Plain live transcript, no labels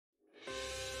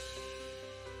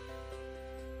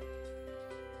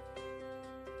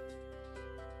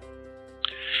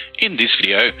In this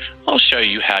video, I'll show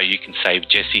you how you can save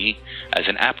JESI as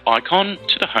an app icon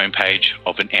to the homepage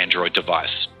of an Android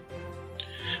device.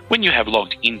 When you have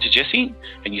logged into JESI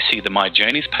and you see the My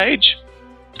Journeys page,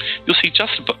 you'll see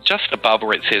just above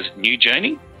where it says New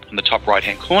Journey, in the top right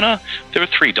hand corner, there are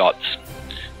 3 dots.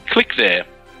 Click there.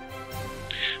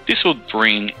 This will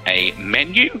bring a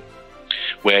menu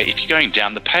where if you're going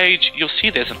down the page, you'll see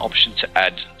there's an option to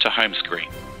add to home screen.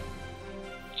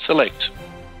 Select.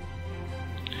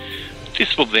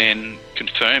 This will then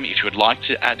confirm if you would like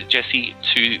to add JESI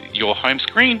to your home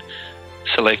screen.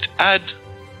 Select Add.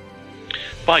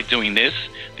 By doing this,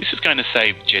 this is going to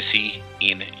save JESI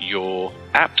in your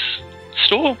apps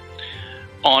store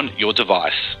on your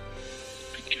device.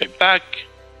 Go back,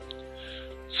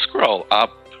 scroll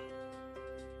up,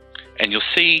 and you'll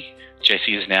see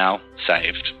JESI is now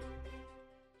saved.